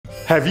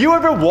Have you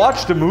ever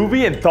watched a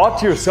movie and thought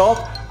to yourself,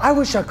 I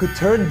wish I could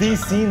turn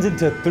these scenes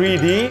into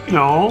 3D?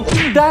 No.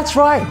 That's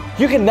right.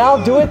 You can now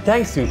do it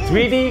thanks to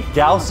 3D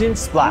Gaussian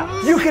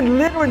Splatting. You can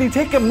literally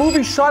take a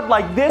movie shot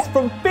like this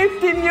from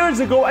 15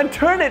 years ago and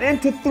turn it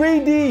into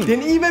 3D.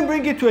 Then even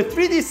bring it to a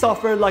 3D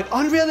software like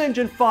Unreal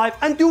Engine 5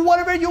 and do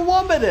whatever you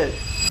want with it.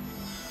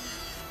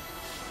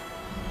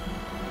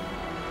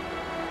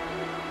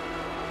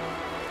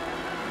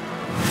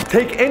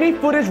 Take any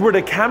footage where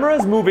the camera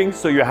is moving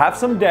so you have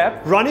some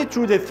depth, Run it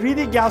through the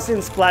 3D Gaussian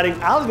Splatting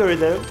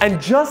algorithm.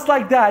 and just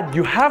like that,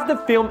 you have the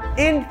film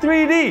in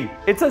 3D.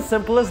 It's as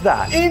simple as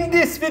that. In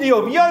this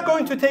video, we are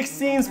going to take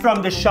scenes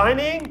from The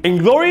Shining,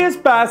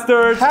 Inglourious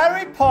Basterds,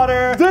 Harry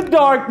Potter, The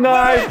Dark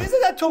Knight. Wait,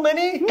 isn't that too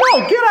many?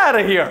 No, get out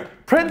of here.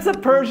 Prince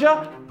of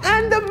Persia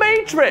and The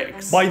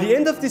Matrix. By the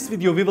end of this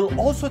video, we will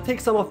also take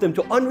some of them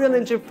to Unreal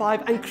Engine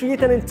 5 and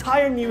create an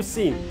entire new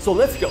scene. So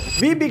let's go.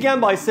 We began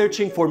by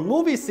searching for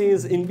movie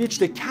scenes in which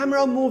the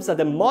camera moves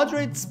at a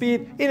moderate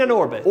speed in an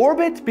orbit.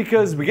 Orbit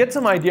because we get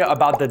some idea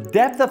about the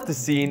depth of the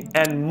scene,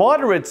 and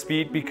moderate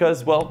speed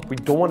because, well, we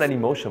don't want any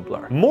motion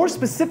blur. More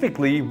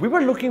specifically, we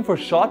were looking for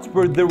shots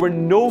where there were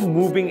no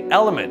moving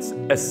elements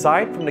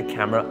aside from the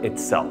camera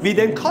itself. We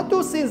then cut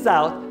those scenes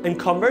out and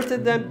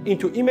converted them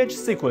into image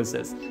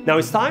sequences. Now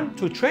it's time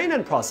to train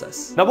and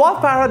process. Now, while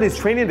Farhad is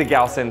training the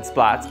Gaussian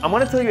splats, I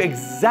want to tell you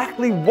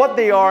exactly what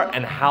they are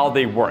and how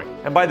they work.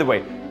 And by the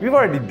way, we've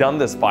already done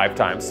this 5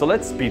 times, so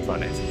let's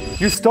speedrun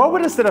it. You start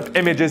with a set of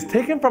images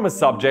taken from a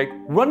subject,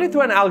 run it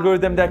through an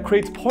algorithm that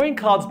creates point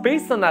clouds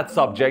based on that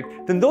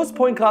subject, then those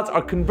point clouds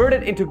are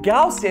converted into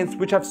Gaussians,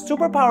 which have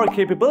superpower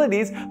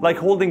capabilities like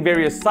holding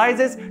various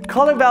sizes,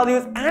 color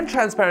values, and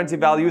transparency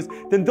values.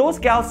 Then those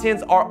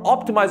Gaussians are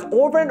optimized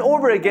over and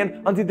over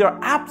again until they're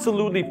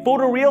absolutely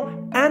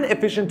photoreal and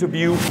efficient to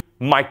view.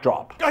 Mic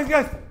drop.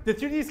 Guys, the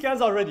 3D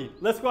scans are ready.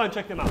 Let's go and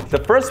check them out.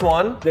 The first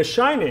one, The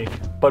Shining.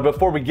 but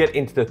before we get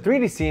into the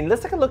 3D scene,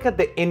 let's take a look at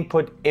the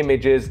input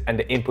images and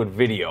the input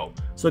video.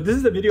 So this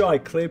is the video I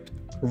clipped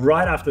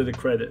right after the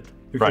credit.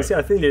 You can see,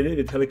 I think they did it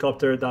with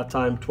helicopter at that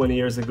time, 20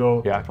 years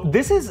ago. Yeah,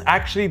 this is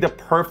actually the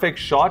perfect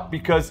shot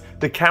because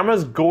the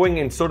camera's going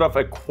in sort of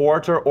a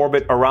quarter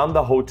orbit around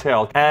the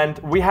hotel, and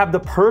we have the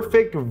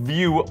perfect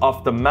view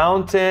of the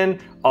mountain,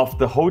 of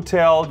the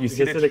hotel. You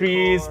see the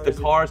trees, the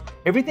cars,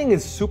 everything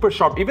is super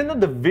sharp. Even though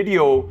the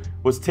video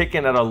was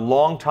taken at a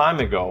long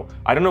time ago,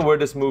 I don't know where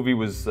this movie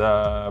was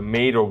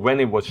made or when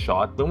it was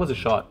shot. When was it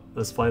shot?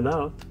 Let's find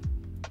out.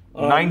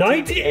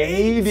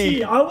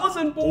 1980. I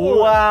wasn't born.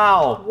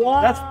 Wow.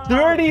 Wow. That's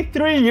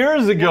 33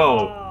 years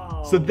ago.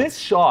 Wow. So this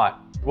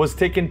shot was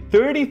taken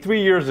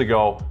 33 years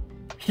ago.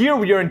 Here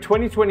we are in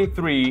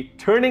 2023,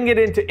 turning it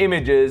into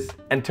images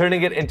and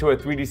turning it into a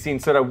 3D scene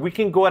so that we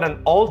can go ahead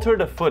and alter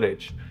the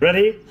footage.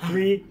 Ready?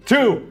 3,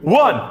 2,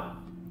 1.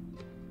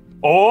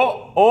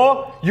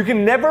 Oh, you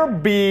can never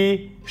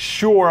be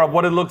sure of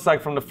what it looks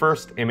like from the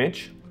first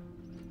image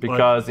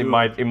because it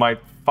might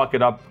fuck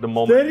it up the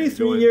moment.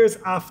 33 years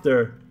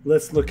after.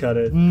 Let's look at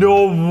it.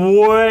 No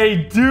way,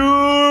 dude!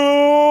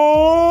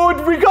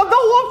 We got the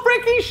whole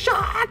freaking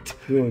shot!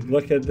 Dude,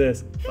 look at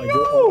this. I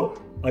go up,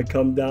 I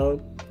come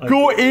down.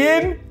 Go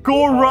in,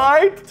 go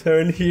right.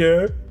 Turn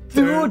here.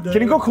 Dude,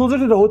 can you go closer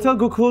to the hotel?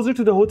 Go closer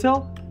to the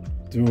hotel.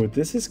 Dude,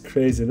 this is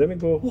crazy. Let me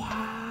go.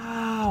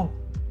 Wow.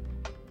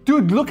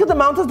 Dude, look at the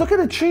mountains, look at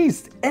the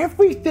trees.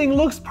 Everything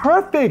looks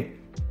perfect.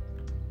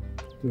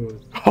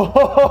 Dude.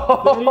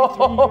 33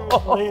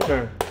 years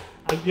later.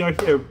 And we are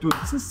here. Dude,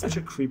 this is such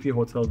a creepy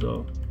hotel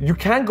though. You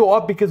can't go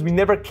up because we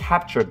never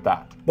captured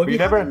that. But we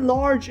never have a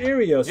large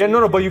area. So yeah,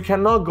 no, but you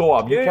cannot go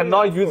up. You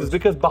cannot use course. this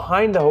because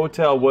behind the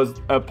hotel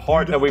was a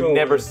part that we've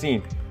never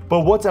seen. But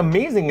what's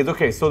amazing is,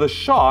 okay, so the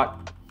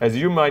shot, as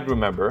you might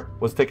remember,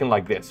 was taken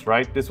like this,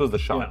 right? This was the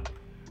shot.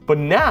 Yeah. But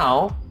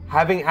now,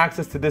 having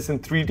access to this in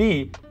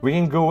 3D, we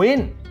can go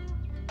in.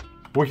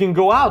 We can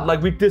go out,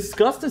 like we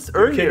discussed this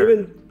earlier. You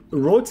can even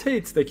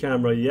rotate the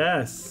camera,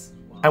 yes.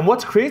 And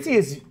what's crazy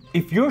is,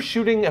 if you're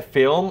shooting a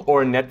film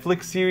or a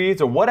Netflix series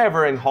or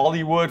whatever in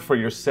Hollywood for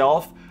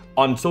yourself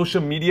on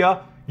social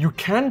media, you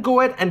can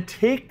go ahead and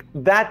take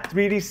that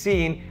 3D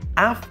scene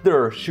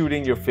after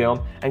shooting your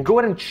film and go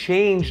ahead and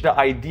change the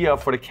idea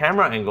for the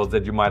camera angles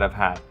that you might have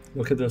had.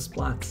 Look at those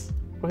splats.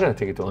 We're gonna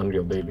take it to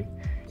Unreal, baby.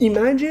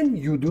 Imagine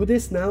you do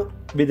this now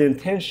with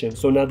intention.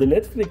 So now the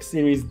Netflix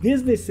series,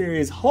 Disney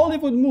series,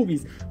 Hollywood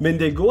movies, when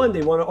they go and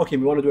they want to, okay,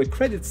 we want to do a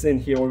credit scene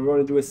here or we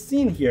want to do a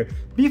scene here.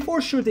 Before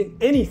shooting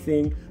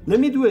anything, let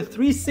me do a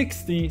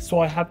 360 so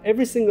I have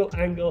every single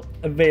angle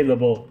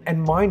available.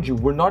 And mind you,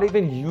 we're not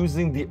even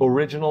using the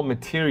original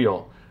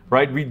material,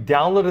 right? We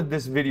downloaded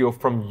this video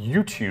from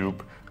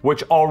YouTube,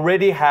 which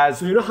already has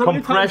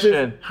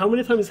compression. How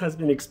many times it has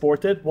been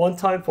exported? One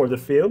time for the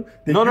film.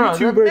 No,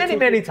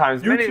 many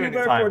times.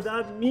 For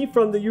that, me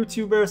from the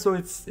YouTuber, so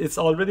it's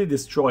already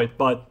destroyed,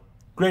 but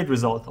great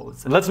result, I would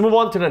say. Let's move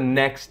on to the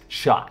next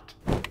shot.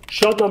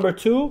 Shot number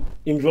 2,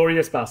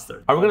 Inglourious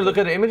Basterds. Are we gonna look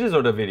at the images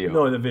or the video?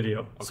 No, the video.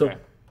 Okay. So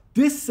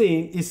this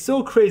scene is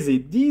so crazy.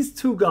 These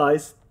two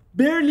guys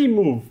barely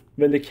move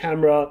when the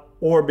camera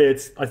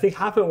orbits. I think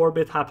half an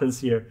orbit happens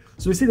here.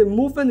 So you see the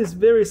movement is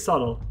very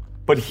subtle.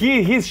 But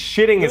he's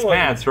shitting his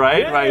pants,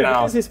 right? Yeah, right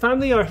now. Because his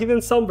family are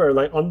hidden somewhere,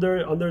 like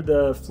under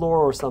the floor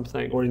or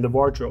something, or in the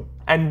wardrobe.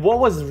 And what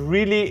was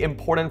really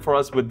important for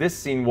us with this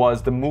scene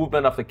was the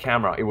movement of the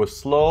camera. It was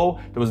slow,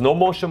 there was no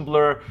motion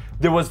blur,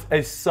 there was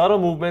a subtle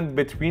movement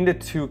between the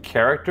two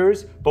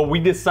characters, but we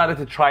decided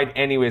to try it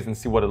anyways and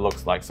see what it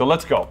looks like. So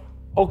let's go.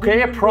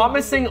 Okay, a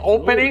promising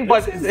opening,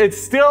 but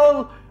it's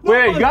still...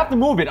 Wait, you have to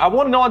move it. I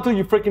want to know until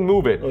you freaking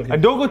move it. Okay.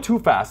 And don't go too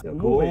fast. I'm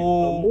moving.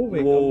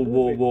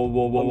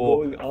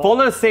 Whoa.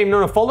 Follow the same,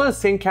 follow the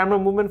same camera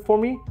movement for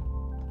me.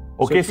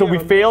 Okay, so we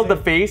failed the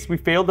face. We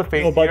failed the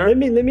face but here.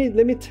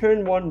 let me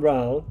turn one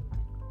round.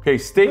 Okay,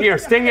 stay here.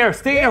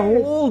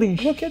 Holy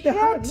shit. Look at the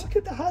hat. Look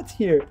at the hat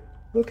here.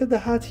 Look at the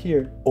hat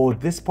here. Oh,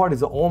 this part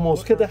is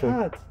almost Look at the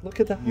hat. Look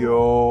at the hat.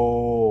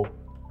 Yo.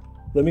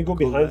 Let me go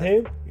behind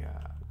him. Yeah.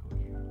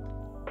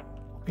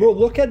 Bro,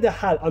 look at the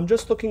hat. I'm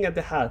just looking at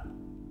the hat.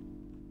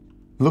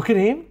 Look at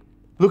him.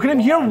 Look at him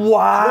here.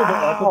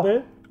 Wow. Go up a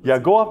bit. Yeah,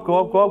 go up.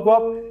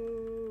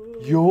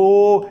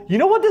 Yo. You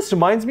know what this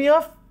reminds me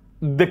of?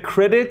 The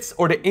credits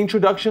or the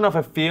introduction of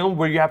a film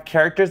where you have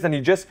characters and you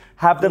just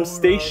have them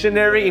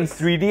stationary in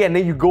 3D and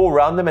then you go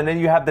around them and then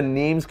you have the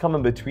names come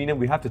in between them.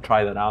 We have to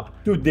try that out.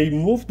 Dude, they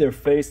move their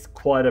face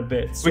quite a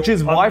bit. So which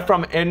is why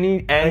from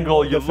any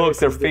angle you look,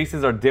 their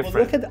faces are well,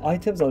 different. look at the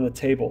items on the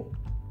table.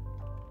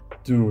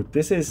 Dude,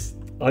 this is...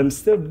 I'm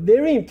still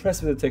very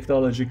impressed with the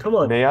technology. Come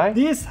on. May I?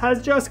 This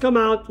has just come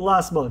out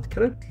last month.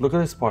 Can I? Look at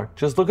this part.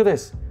 Just look at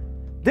this.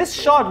 This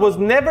shot was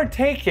never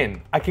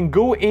taken. I can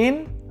go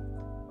in.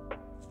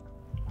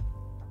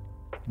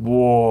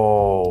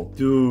 Whoa.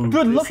 Dude,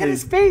 look at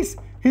his face.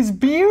 His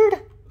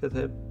beard. Look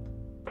at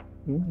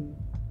him.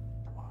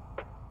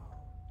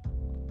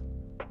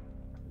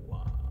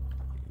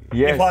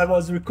 Yes. If I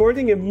was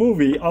recording a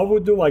movie, I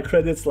would do my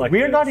credits like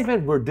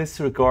We're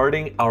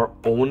disregarding our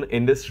own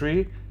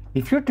industry.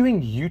 If you're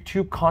doing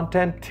YouTube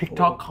content,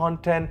 TikTok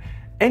content,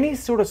 any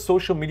sort of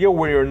social media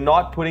where you're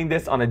not putting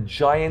this on a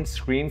giant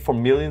screen for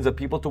millions of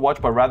people to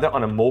watch, but rather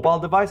on a mobile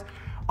device,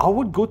 I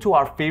would go to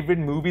our favorite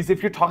movies.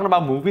 If you're talking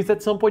about movies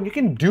at some point, you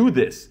can do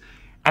this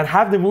and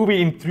have the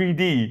movie in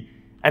 3D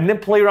and then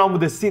play around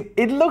with the scene.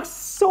 It looks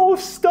so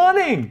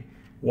stunning.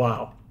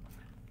 Wow.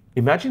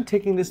 Imagine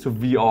taking this to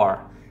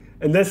VR.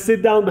 And then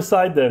sit down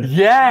beside them.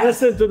 Yes.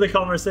 Listen to the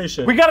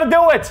conversation. We gotta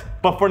do it.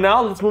 But for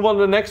now, let's move on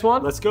to the next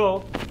one. Let's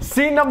go.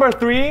 Scene number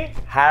 3,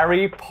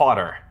 Harry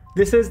Potter.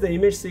 This is the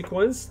image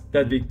sequence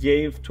that we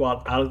gave to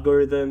our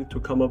algorithm to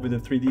come up with a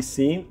 3D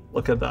scene.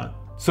 Look at that.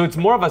 So it's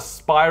more of a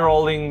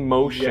spiraling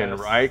motion, Yes.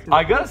 right?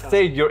 I gotta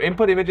say, your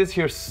input images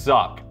here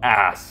suck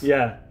ass.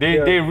 Yeah.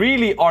 They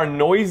really are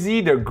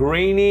noisy, they're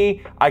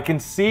grainy. I can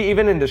see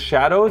even in the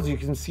shadows, you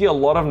can see a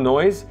lot of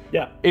noise.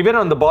 Yeah. Even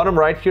on the bottom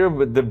right here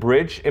with the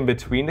bridge in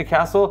between the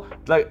castle,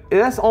 like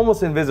that's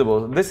almost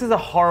invisible. This is a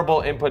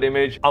horrible input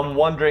image. I'm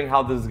wondering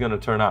how this is gonna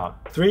turn out.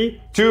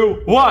 3,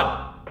 2,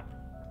 1.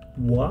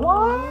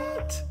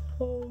 What?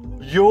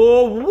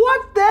 Yo,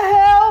 what the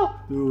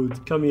hell?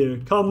 Dude, come here.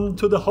 Come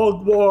to the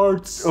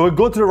Hogwarts.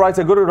 Go to the right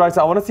side, go to the right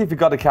side. I want to see if we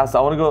got the castle.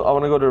 I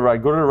want to go to the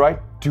right. Go to the right.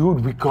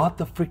 Dude, we got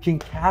the freaking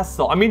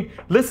castle. I mean,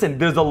 listen,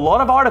 there's a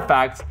lot of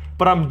artifacts,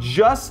 but I'm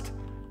just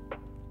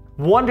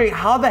wondering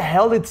how the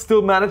hell it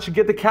still managed to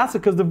get the castle,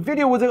 because the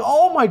video was like,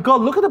 oh my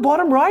god, look at the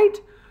bottom right.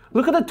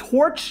 Look at the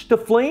torch, the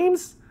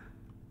flames.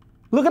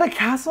 Look at the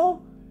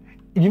castle.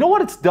 You know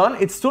what it's done?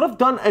 It's sort of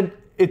done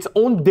its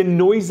own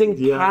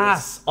denoising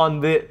pass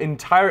on the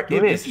entire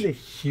image. This is a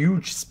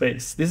huge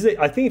space. This is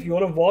I think if you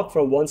want to walk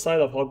from one side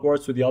of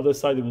Hogwarts to the other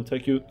side, it will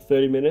take you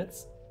 30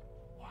 minutes.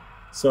 Wow.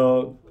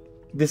 So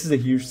this is a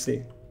huge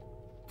scene.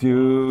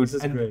 Dude, this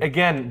is and great.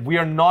 Again, we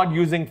are not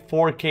using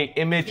 4K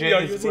images. We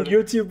are using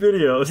YouTube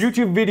videos.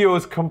 YouTube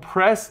videos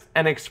compressed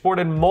and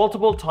exported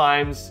multiple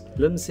times.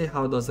 Let me see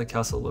how does the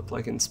castle look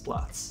like in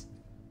Splats.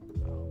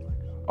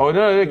 Oh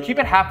no, keep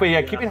it halfway.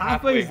 Yeah, keep it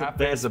halfway.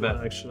 Halfway is the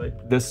best, actually.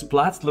 The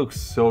splats look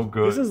so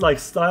good. This is like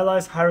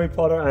stylized Harry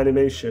Potter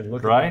animation.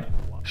 Look right? At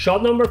that.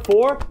 Shot number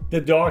 4,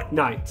 The Dark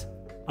Knight.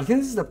 I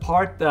think this is the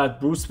part that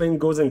Bruce Wayne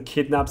goes and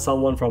kidnaps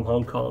someone from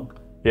Hong Kong.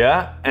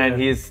 Yeah,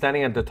 and he is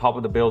standing at the top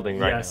of the building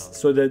right now.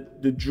 So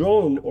the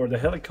drone or the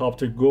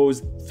helicopter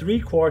goes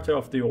 3/4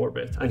 of the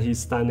orbit and he's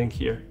standing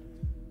here.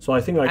 So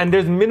I think like... And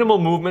there's minimal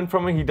movement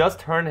from him. He does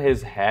turn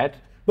his head.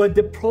 But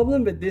the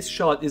problem with this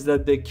shot is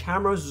that the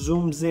camera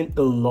zooms in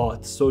a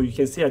lot. So you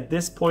can see at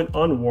this point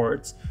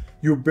onwards,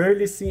 you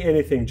barely see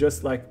anything,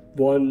 just like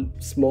one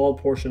small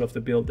portion of the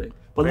building.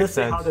 But let's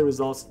see how the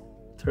results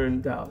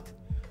turned out.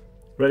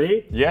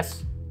 Ready?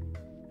 Yes.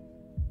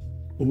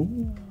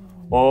 Ooh.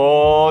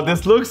 Oh,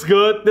 this looks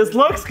good. This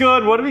looks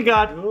good. What do we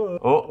got?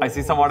 Oh, I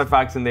see some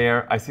artifacts in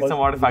there. I see some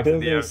artifacts in there.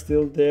 The building's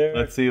still there.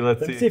 Let's see.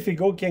 Let's see. Let's see if we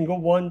can go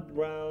one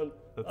round.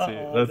 Let's see.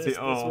 Let's see.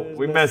 Oh,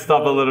 we messed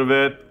up a little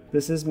bit.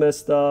 This is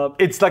messed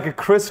up. It's like a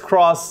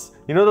crisscross.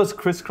 You know those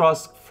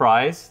crisscross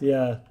fries?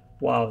 Yeah.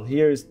 Wow.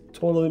 Here is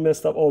totally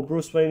messed up. Oh,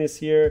 Bruce Wayne is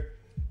here.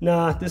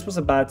 Nah, this was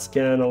a bad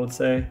scan, I would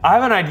say. I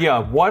have an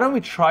idea. Why don't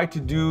we try to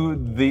do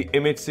the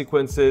image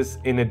sequences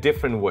in a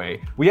different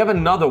way? We have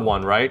another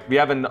one, right? We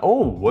have an...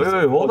 Oh, wait,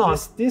 hold on.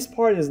 This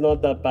part is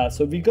not that bad.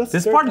 So we got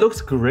This part looks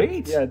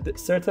great. Yeah,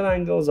 certain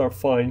angles are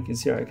fine. You can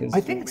see,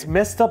 I think it's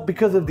messed up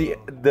because of the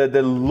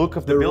look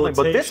of the building,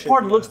 but this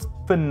part looks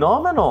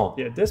phenomenal.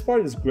 Yeah, this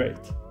part is great.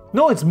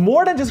 No, it's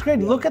more than just great.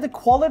 Look at the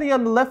quality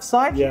on the left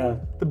side. Yeah.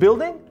 The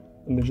building.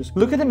 Let me just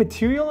look at the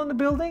material on the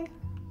building.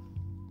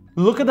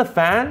 Look at the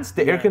fans,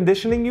 the air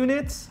conditioning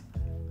units.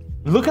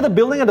 Look at the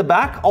building at the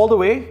back all the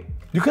way.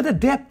 Look at the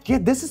depth. Yeah,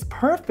 this is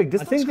perfect.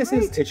 I think this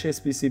is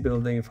HSBC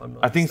building, if I'm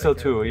not I think so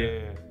too.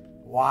 Yeah.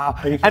 Wow.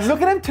 And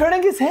look at him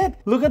turning his head.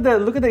 Look at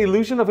the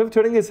illusion of him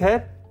turning his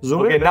head.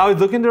 Zoom okay, in. now he's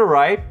looking to the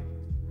right,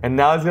 and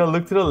now he's gonna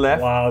look to the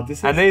left. Wow, this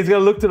is... And then he's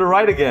gonna look to the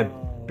right again,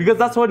 because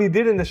that's what he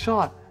did in the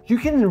shot. You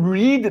can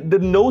read the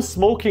no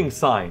smoking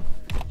sign.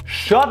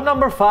 Shot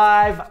number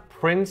 5,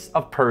 Prince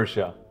of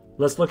Persia.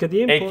 Let's look at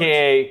the input.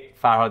 AKA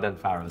Farhad and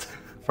Faraz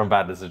from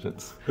Bad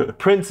Decisions.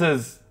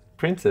 Princess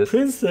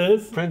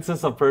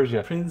of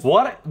Persia.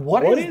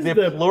 What is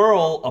the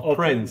plural of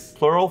prince?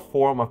 Plural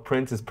form of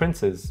prince is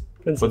princes.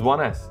 With one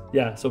S.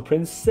 Yeah, so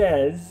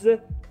princess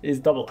is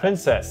double.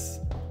 Princess.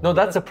 No,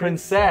 that's a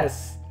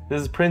princess.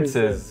 This is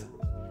princes.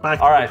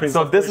 All right,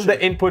 so this is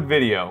the input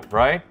video,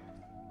 right?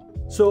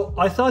 So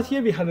I thought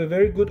here we have a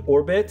very good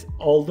orbit,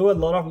 although a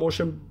lot of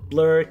motion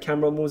blur,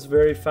 camera moves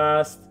very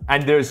fast.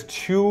 And there's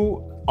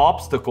 2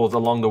 obstacles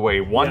along the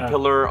way. One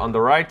pillar on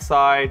the right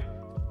side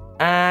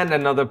and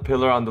another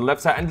pillar on the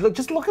left side. And look,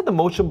 just look at the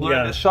motion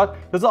blur in this shot.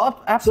 There's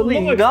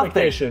absolutely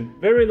nothing.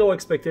 Very low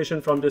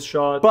expectation from this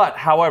shot. But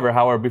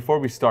however, before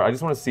we start, I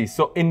just want to see.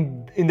 So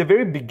in the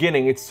very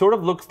beginning, it sort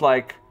of looks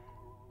like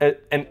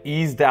an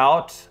eased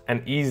out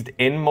and eased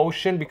in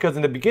motion, because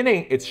in the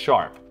beginning it's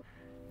sharp,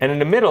 and in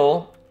the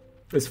middle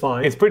it's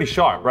fine. It's pretty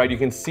sharp, right? You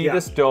can see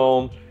this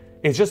dome.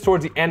 It's just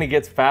towards the end it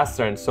gets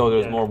faster, and so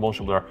there's more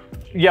motion blur.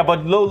 Yeah,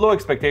 but low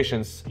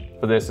expectations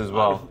for this as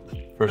well.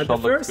 At the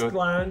first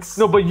glance.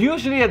 No, but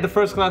usually at the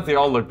first glance they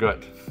all look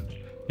good.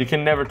 You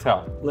can never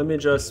tell. Let me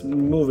just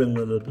move in a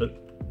little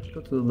bit.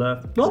 Go to the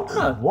left. Not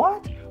bad.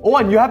 What? Oh,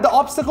 and you have the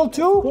obstacle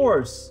too? Of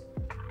course.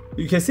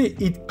 You can see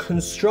it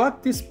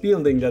constructs this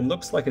building that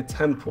looks like a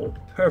temple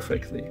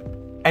perfectly.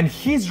 And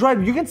he's right.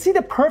 You can see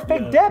the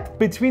perfect depth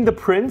between the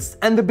prince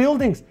and the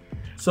buildings.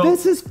 So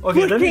this is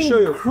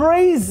freaking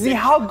crazy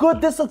how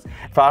good this looks.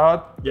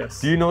 Farhad,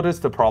 do you notice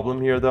the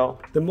problem here though?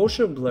 The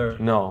motion blur.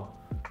 No.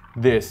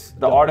 The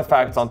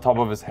artifacts on top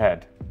of his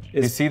head.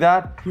 You see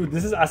that? Dude,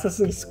 this is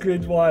Assassin's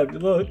Creed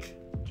vibe. Look.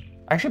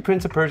 Actually,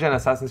 Prince of Persia and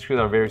Assassin's Creed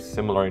are very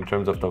similar in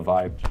terms of the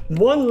vibe.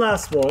 One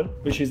last one,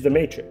 which is The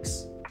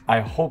Matrix. I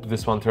hope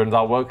this one turns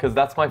out well, because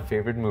that's my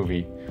favorite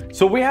movie.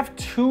 So we have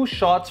 2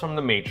 shots from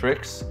The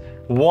Matrix,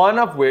 one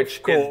of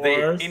which is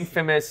the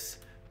infamous...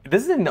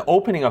 This is in the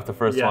opening of the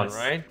first one,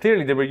 right?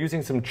 Clearly, they were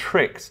using some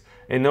tricks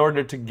in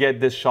order to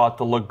get this shot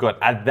to look good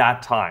at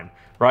that time,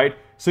 right?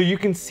 So you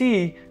can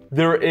see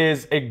there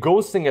is a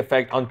ghosting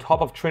effect on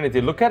top of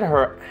Trinity. Look at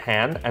her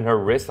hand and her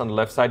wrist on the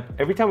left side.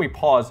 Every time we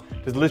pause,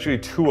 there's literally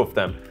 2 of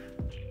them.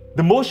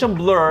 The motion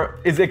blur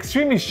is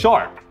extremely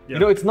sharp. You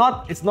know, it's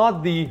not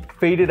the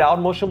faded out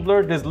motion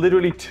blur. There's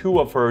literally 2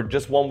 of her,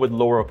 just one with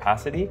lower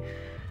opacity.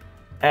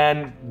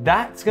 And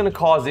that's gonna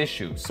cause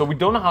issues. So we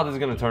don't know how this is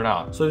gonna turn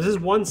out. So this is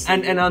one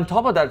scene. And on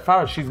top of that,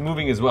 Farah, she's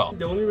moving as well.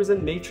 The only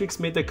reason Matrix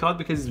made the cut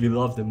because we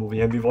love the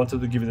movie and we wanted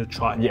to give it a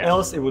try.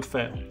 Else it would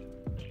fail.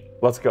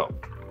 Let's go.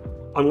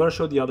 I'm gonna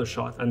show the other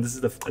shot, and this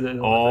is the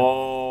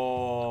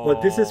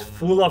but this is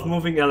full of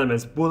moving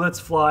elements, bullets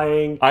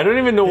flying. I don't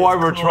even know why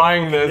we're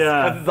trying this.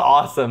 This is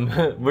awesome.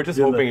 We're just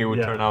hoping it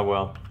would turn out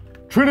well.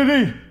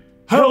 Trinity,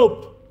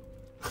 help!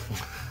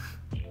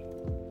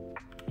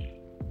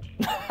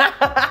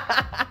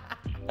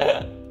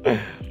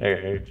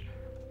 Hey,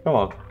 come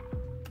on.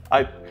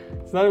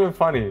 It's not even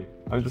funny.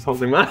 I'm just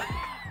holding my.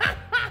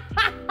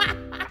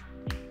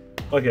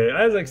 Okay,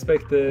 as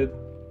expected.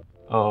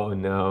 Oh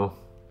no.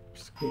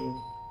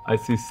 I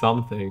see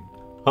something.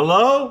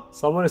 Hello?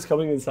 Someone is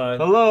coming inside.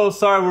 Hello,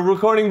 sorry, we're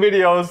recording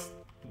videos.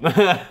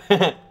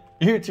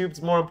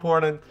 YouTube's more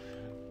important.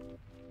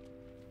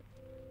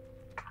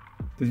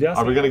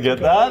 Are we gonna get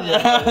that?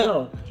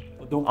 No.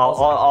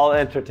 I'll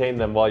entertain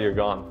them while you're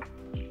gone.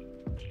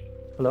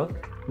 Hello?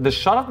 The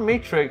shot of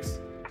Matrix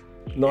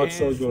not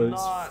so good.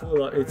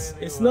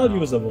 It's not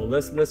usable.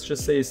 Let's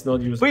just say it's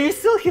not usable. But you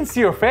still can see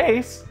your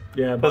face.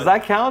 Yeah. Does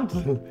that count?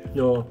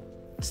 No.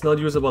 It's not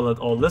usable at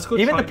all. Let's go.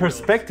 Even the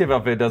perspective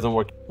of it doesn't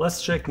work.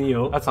 Let's check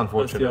Neo. That's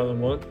unfortunate. That's the other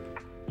one.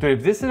 Dude,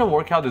 if this didn't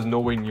work out, there's no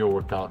way Neo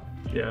worked out.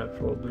 Yeah,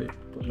 probably.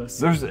 But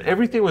let's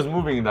everything was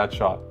moving in that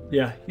shot.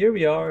 Yeah, here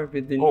we are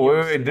with the. Oh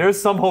wait,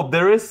 there's some hope.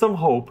 There is some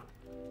hope.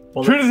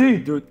 Well, Trinity,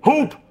 dude,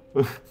 hope.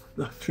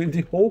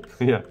 Trinity, hope.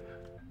 Yeah.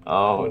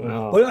 Oh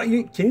no. Well,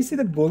 can you see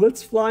the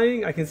bullets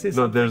flying? I can see.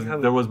 No,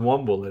 there was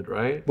one bullet,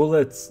 right?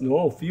 Bullets,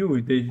 no,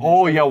 few.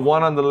 Oh yeah,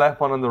 one on the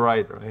left, one on the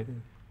right, right?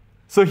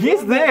 So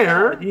he's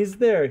there. He's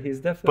there.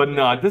 He's definitely. But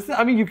no,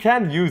 I mean, you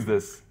can't use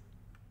this.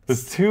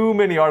 There's too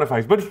many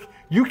artifacts. But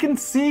you can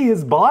see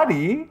his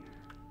body.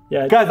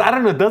 Yeah, Guys, I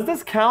don't know, does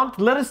this count?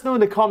 Let us know in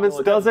the comments,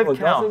 does it count?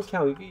 It doesn't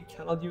count. You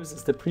cannot use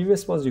this. The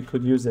previous ones you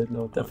could use it.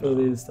 No,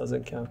 definitely this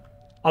doesn't count.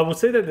 I would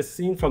say that the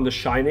scene from The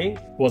Shining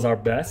was our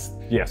best.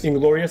 Yes.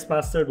 Inglourious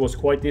Bastard was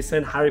quite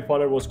decent. Harry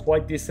Potter was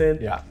quite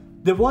decent. Yeah.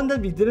 The one that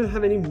we didn't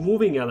have any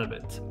moving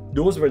element,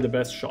 those were the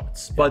best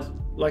shots. But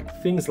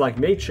like things like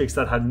Matrix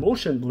that had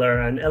motion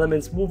blur and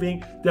elements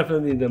moving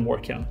definitely didn't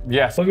work out.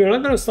 Yes. But we're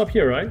not going to stop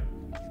here, right?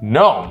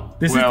 No.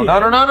 This is no, the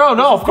end?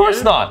 no, of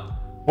course not.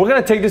 We're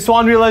gonna take this to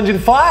Unreal Engine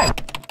 5.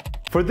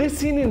 For this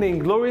scene in the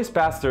Inglourious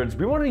Bastards,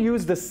 we want to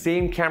use the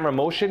same camera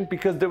motion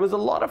because there was a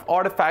lot of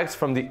artifacts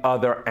from the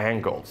other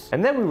angles.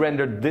 And then we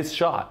rendered this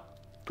shot.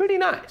 Pretty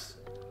nice.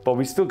 But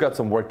we still got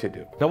some work to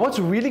do. Now what's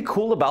really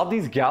cool about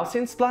these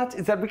Gaussian splats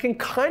is that we can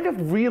kind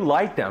of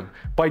relight them.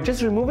 By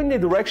just removing the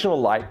directional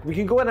light, we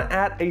can go ahead and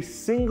add a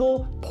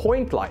single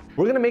point light.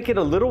 We're gonna make it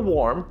a little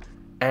warm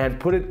and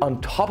put it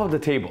on top of the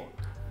table.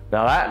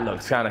 Now that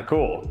looks kind of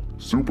cool.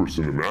 Super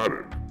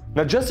cinematic.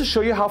 Now just to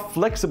show you how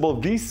flexible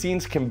these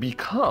scenes can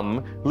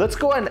become, let's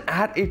go and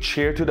add a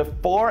chair to the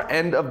far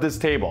end of this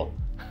table.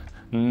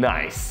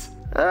 Nice.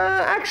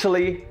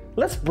 Actually,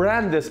 let's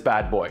brand this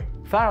bad boy.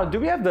 Farah, do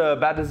we have the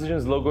Bad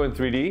Decisions logo in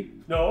 3D?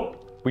 No.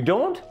 We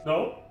don't?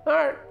 No.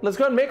 Alright, let's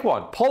go and make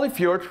one.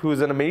 Polyfjord, who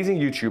is an amazing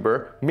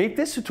YouTuber, made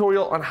this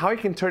tutorial on how you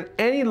can turn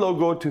any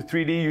logo to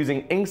 3D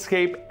using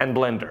Inkscape and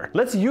Blender.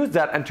 Let's use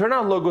that and turn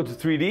our logo to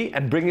 3D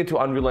and bring it to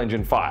Unreal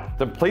Engine 5.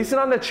 Then place it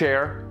on the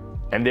chair,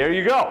 and there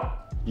you go.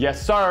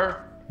 Yes,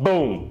 sir.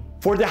 Boom.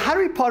 For the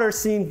Harry Potter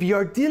scene, we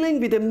are dealing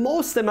with the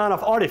most amount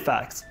of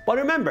artifacts. But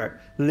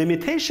remember,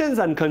 limitations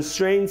and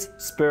constraints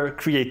spur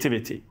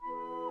creativity.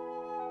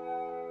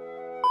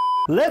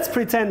 Let's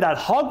pretend that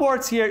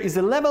Hogwarts here is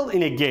a level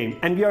in a game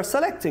and we are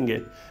selecting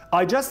it.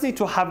 I just need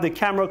to have the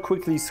camera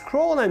quickly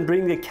scroll and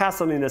bring the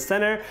castle in the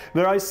center,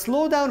 where I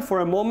slow down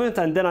for a moment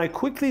and then I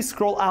quickly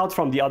scroll out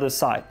from the other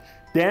side.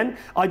 Then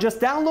I just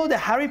download the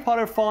Harry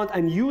Potter font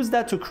and use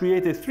that to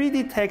create a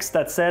 3D text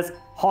that says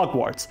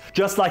Hogwarts.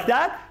 Just like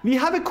that, we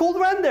have a cool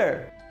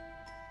render.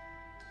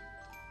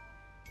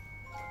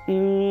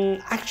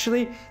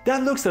 Actually,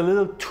 that looks a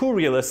little too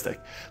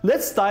realistic.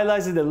 Let's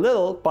stylize it a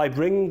little by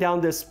bringing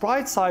down the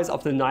sprite size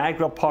of the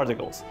Niagara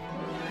particles.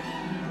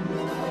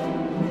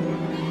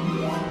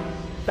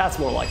 That's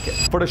more like it.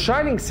 For the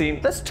Shining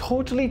scene, let's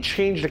totally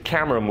change the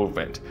camera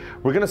movement.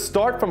 We're gonna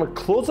start from a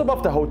close-up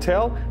of the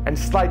hotel and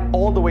slide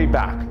all the way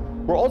back.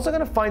 We're also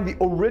gonna find the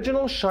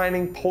original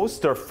Shining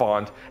poster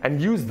font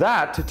and use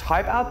that to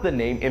type out the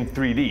name in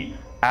 3D.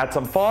 Add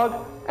some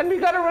fog, and we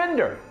got a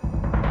render.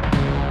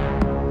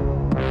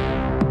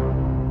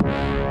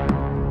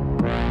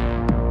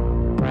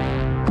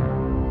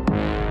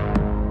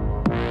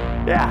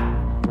 Yeah,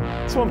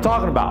 that's what I'm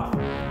talking about.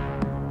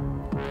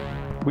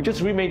 We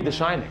just remade The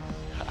Shining.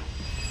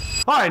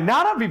 All right,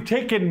 now that we've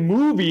taken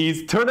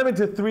movies, turned them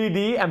into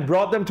 3D, and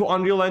brought them to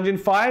Unreal Engine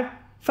 5,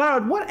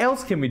 Farad, what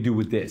else can we do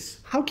with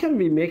this? How can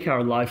we make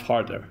our life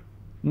harder?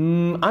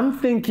 I'm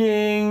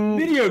thinking...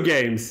 Video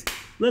games.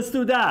 Let's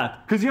do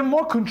that. Because you have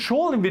more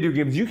control in video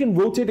games. You can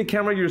rotate the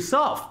camera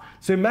yourself.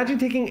 So imagine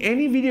taking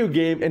any video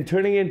game and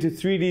turning it into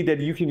 3D that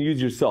you can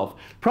use yourself.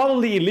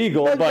 Probably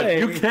illegal, Okay. but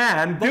you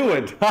can do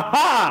it.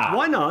 Haha!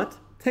 Why not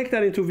take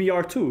that into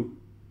VR too?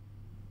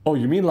 Oh,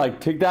 you mean like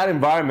take that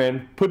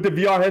environment, put the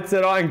VR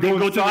headset on, and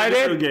go inside to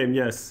the video it? game,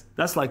 yes.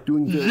 That's like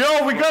doing this.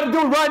 Yo, we gotta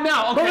do it right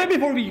now. But Okay. wait,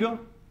 before we go,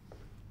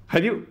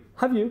 Have you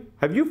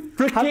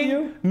freaking Have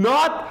you?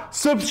 not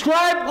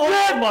subscribed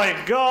yet? oh my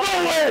god.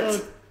 Do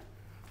it!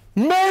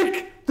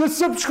 Make the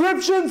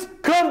subscriptions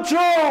come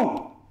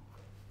true!